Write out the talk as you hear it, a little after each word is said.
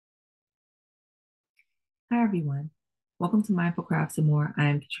Hi everyone, welcome to Mindful Crafts and More. I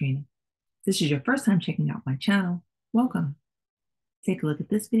am Katrina. If this is your first time checking out my channel, welcome. Take a look at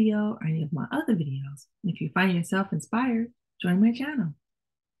this video or any of my other videos. And if you find yourself inspired, join my channel.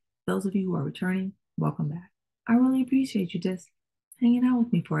 Those of you who are returning, welcome back. I really appreciate you just hanging out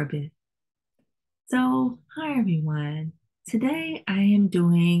with me for a bit. So, hi everyone. Today I am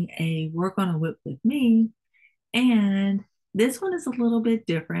doing a work on a WIP with me, and this one is a little bit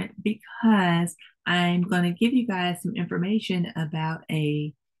different because I'm going to give you guys some information about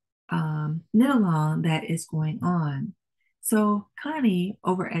a knit along that is going on. So Connie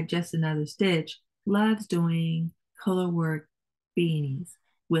over at Just Another Stitch loves doing color work beanies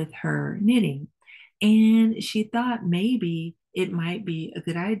with her knitting. And she thought maybe it might be a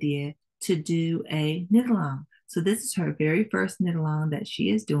good idea to do a knit along. So this is her very first knit along that she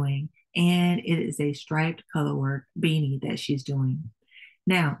is doing, and it is a striped colorwork beanie that she's doing.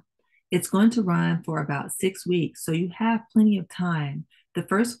 Now, it's going to run for about 6 weeks, so you have plenty of time. The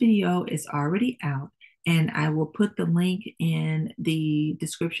first video is already out, and I will put the link in the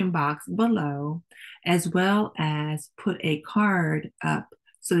description box below, as well as put a card up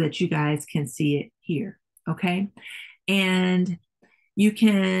so that you guys can see it here, okay? And you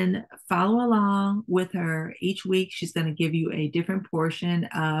can follow along with her each week. She's going to give you a different portion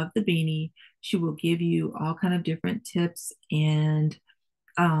of the beanie. She will give you all kind of different tips and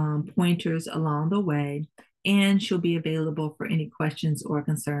pointers along the way, and she'll be available for any questions or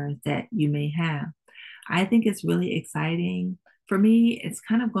concerns that you may have. I think it's really exciting. For me, it's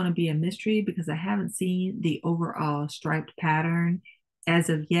kind of going to be a mystery because I haven't seen the overall striped pattern as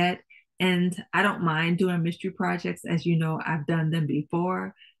of yet. And I don't mind doing mystery projects. As you know, I've done them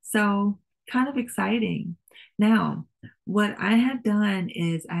before. So kind of exciting. Now, what I have done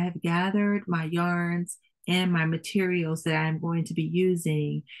is I have gathered my yarns and my materials that I'm going to be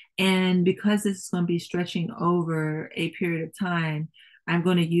using. And because this is going to be stretching over a period of time, I'm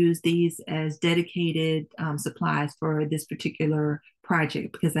going to use these as dedicated supplies for this particular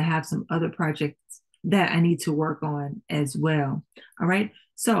project because I have some other projects that I need to work on as well. All right.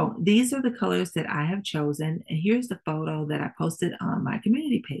 So these are the colors that I have chosen. And here's the photo that I posted on my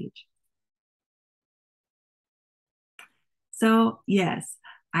community page. So yes,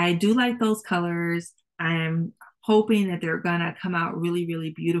 I do like those colors. I'm hoping that they're gonna come out really, really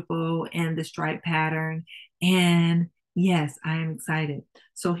beautiful in the stripe pattern. And yes, I am excited.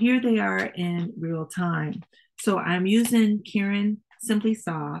 So here they are in real time. So I'm using Kieran Simply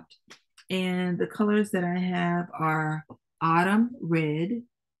Soft, and the colors that I have are Autumn Red.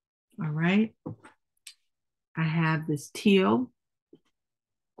 All right. I have this teal,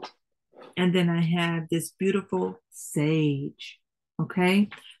 and then I have this beautiful sage. Okay.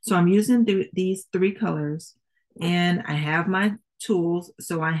 So I'm using these three colors, and I have my tools.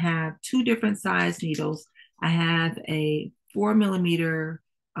 So I have two different size needles. I have a 4 millimeter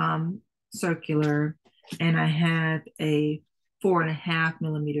circular, and I have a 4.5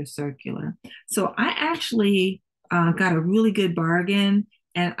 millimeter circular. So I actually got a really good bargain,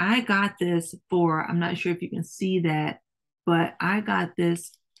 and I got this for, I'm not sure if you can see that, but I got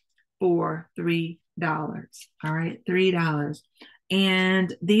this for $3. All right, $3.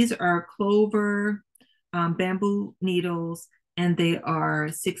 And these are clover bamboo needles, and they are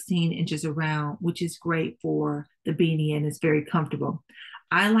 16 inches around, which is great for the beanie, and it's very comfortable.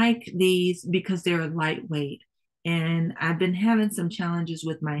 I like these because they're lightweight, and I've been having some challenges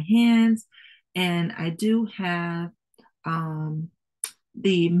with my hands, and I do have um,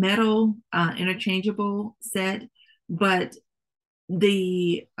 the metal interchangeable set, but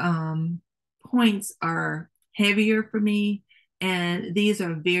the points are heavier for me, and these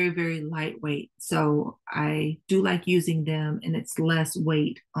are very, very lightweight. So I do like using them, and it's less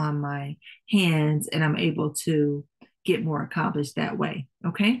weight on my hands, and I'm able to get more accomplished that way.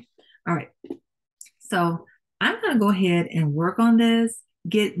 Okay. All right. So I'm going to go ahead and work on this,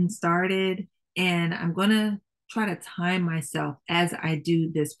 getting started, and I'm going to try to time myself as I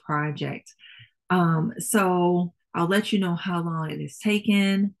do this project. So I'll let you know how long it is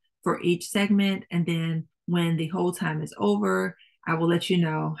taken for each segment. And then when the whole time is over, I will let you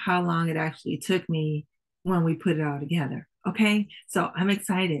know how long it actually took me when we put it all together. Okay. So I'm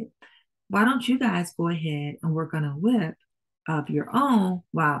excited. Why don't you guys go ahead and work on a WIP of your own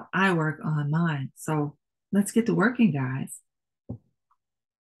while I work on mine? So let's get to working, guys.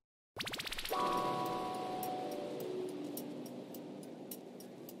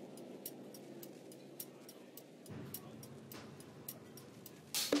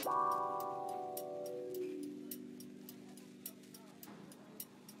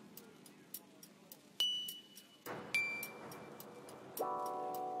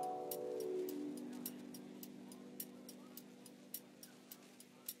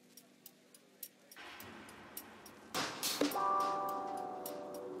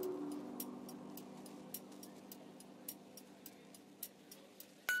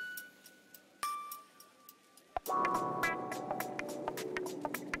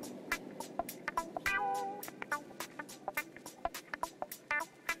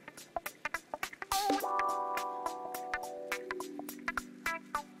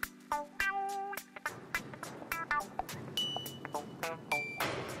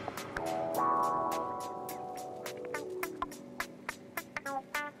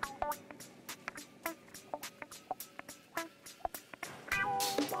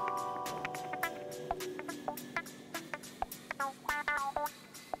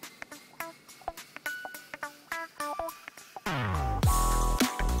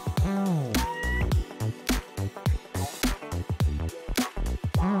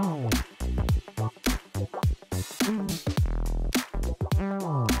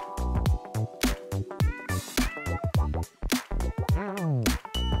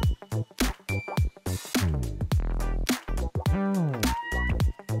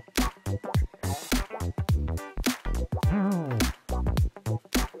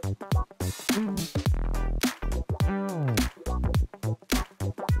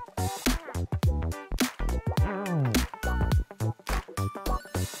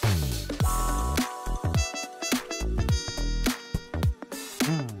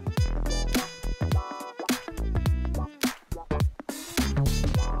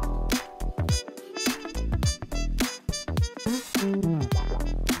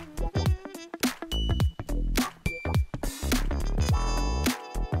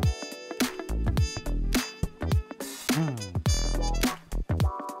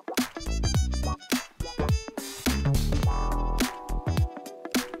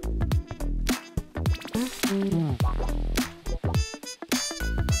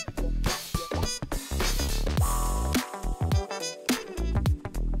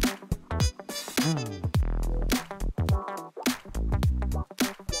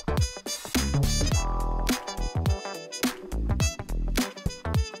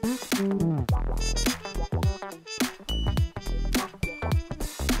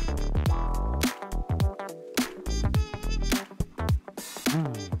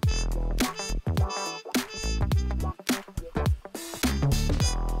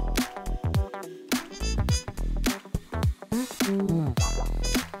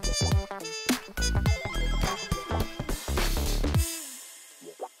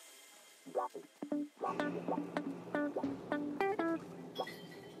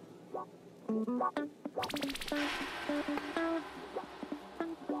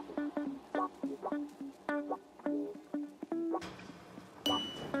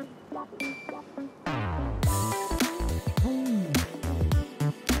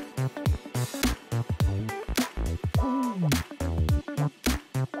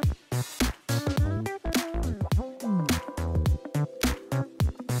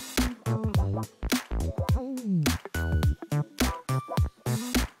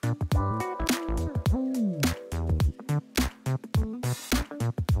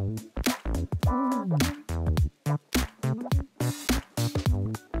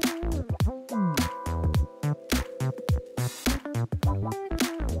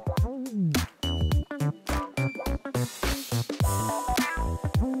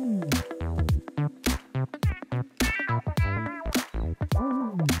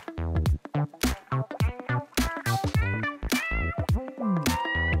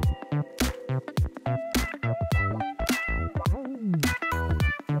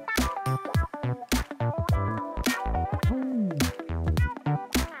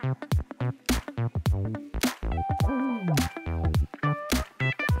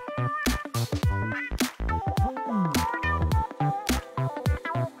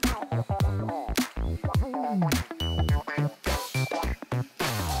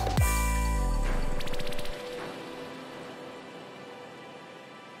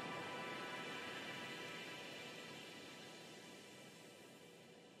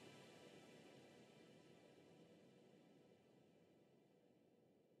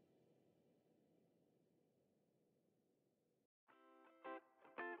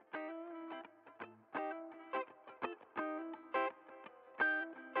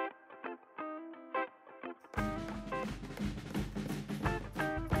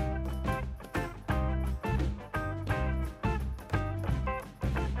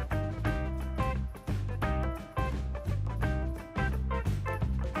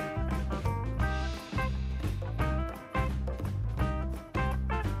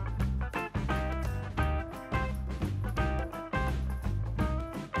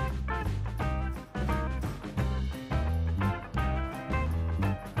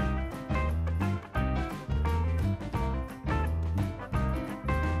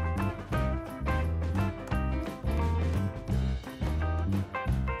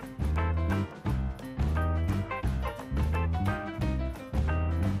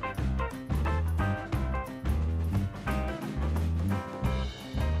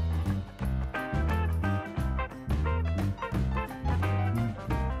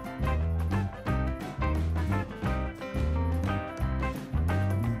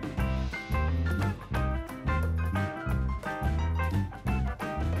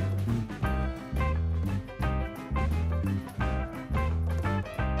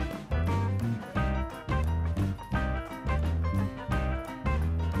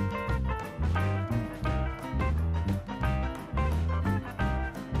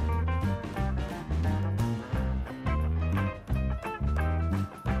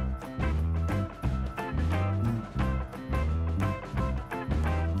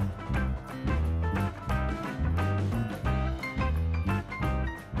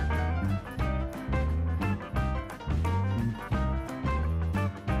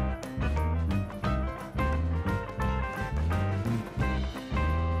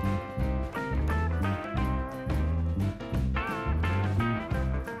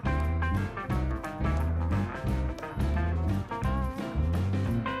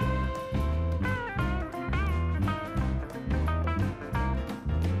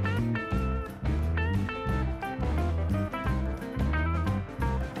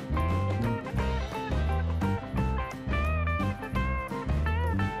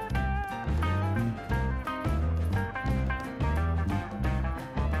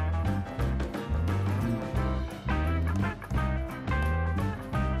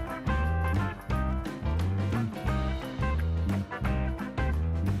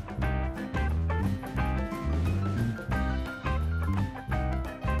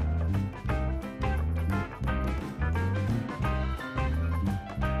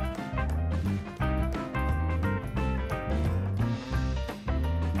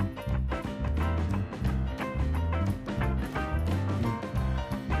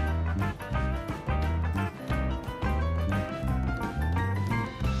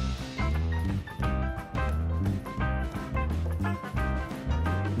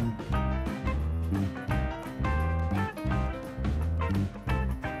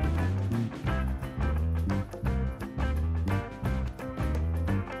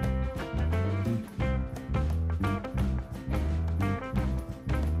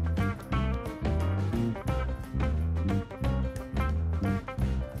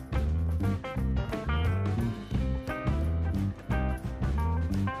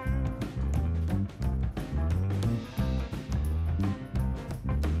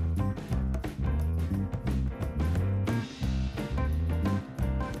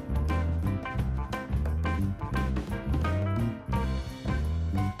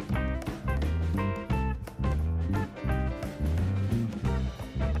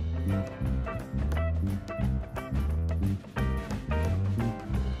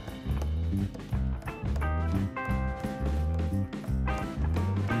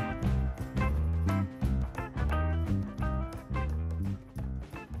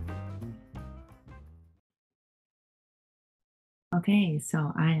 Okay,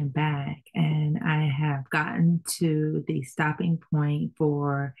 so I am back and I have gotten to the stopping point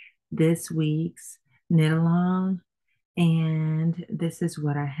for this week's knit along, and this is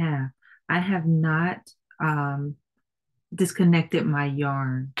what I have. I have not um, disconnected my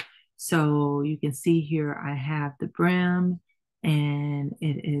yarn. So you can see here I have the brim and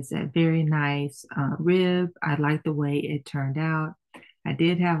it is a very nice rib. I like the way it turned out. I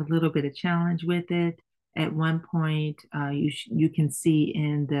did have a little bit of challenge with it. At one point, you can see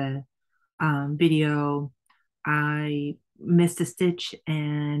in the video, I missed a stitch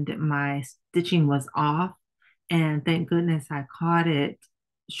and my stitching was off. And thank goodness I caught it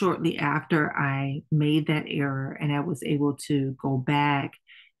shortly after I made that error and I was able to go back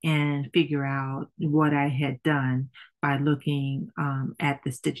and figure out what I had done by looking at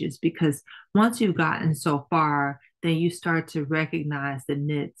the stitches. Because once you've gotten so far, then you start to recognize the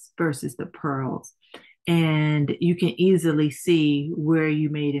knits versus the purls. And you can easily see where you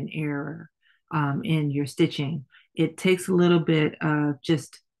made an error in your stitching. It takes a little bit of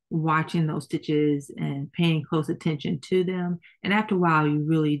just watching those stitches and paying close attention to them. And after a while, you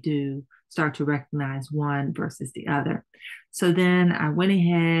really do start to recognize one versus the other. So then I went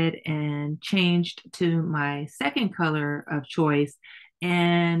ahead and changed to my second color of choice.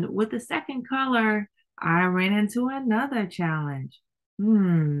 And with the second color, I ran into another challenge.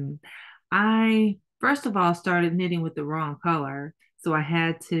 I first of all started knitting with the wrong color, so I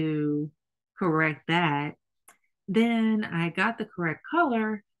had to correct that. Then I got the correct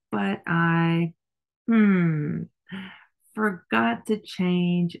color, but I hmm forgot to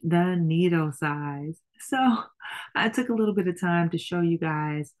change the needle size. So I took a little bit of time to show you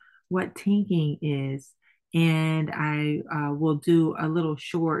guys what tinking is, and I will do a little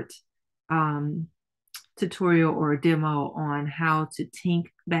short um, tutorial or a demo on how to tink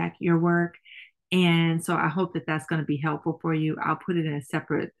back your work. And so I hope that that's going to be helpful for you. I'll put it in a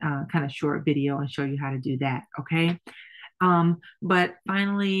separate kind of short video and show you how to do that. Okay. But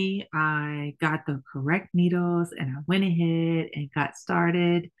finally, I got the correct needles and I went ahead and got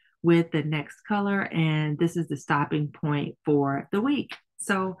started with the next color. And this is the stopping point for the week.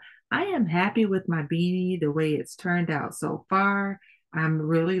 So I am happy with my beanie, the way it's turned out so far. I'm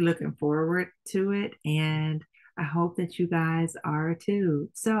really looking forward to it. And I hope that you guys are too.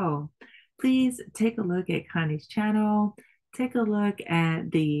 So please take a look at Connie's channel, take a look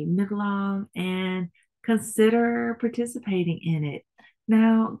at the knit along, and consider participating in it.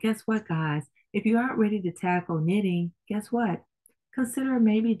 Now, guess what, guys? If you aren't ready to tackle knitting, guess what? Consider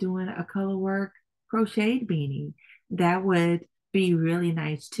maybe doing a color work crocheted beanie. That would be really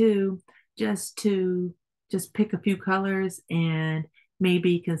nice too, just to just pick a few colors and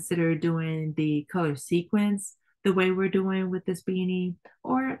maybe consider doing the color sequence the way we're doing with this beanie,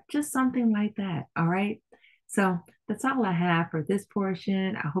 or just something like that. All right. So that's all I have for this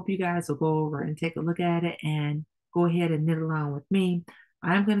portion. I hope you guys will go over and take a look at it and go ahead and knit along with me.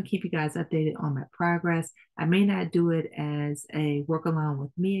 I'm going to keep you guys updated on my progress. I may not do it as a work along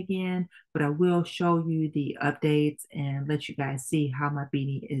with me again, but I will show you the updates and let you guys see how my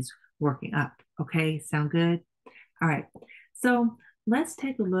beanie is working up. Okay, sound good? All right. So let's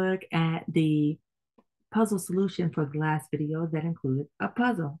take a look at the puzzle solution for the last video that included a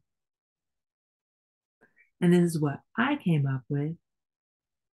puzzle. And this is what I came up with.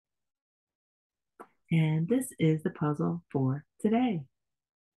 And this is the puzzle for today.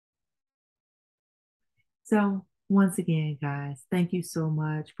 So once again, guys, thank you so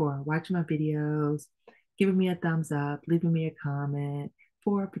much for watching my videos, giving me a thumbs up, leaving me a comment,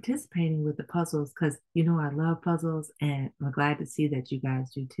 for participating with the puzzles, because you know I love puzzles and I'm glad to see that you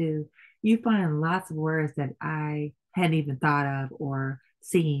guys do too. You find lots of words that I hadn't even thought of or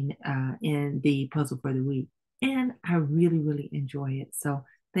seen in the puzzle for the week. And I really, really enjoy it. So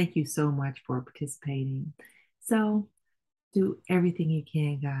thank you so much for participating. So do everything you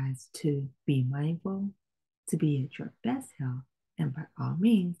can, guys, to be mindful, to be at your best health, and by all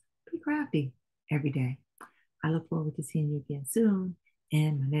means, be crafty every day. I look forward to seeing you again soon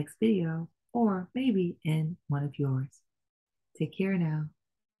in my next video, or maybe in one of yours. Take care now.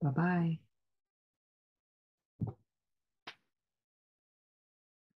 Bye bye.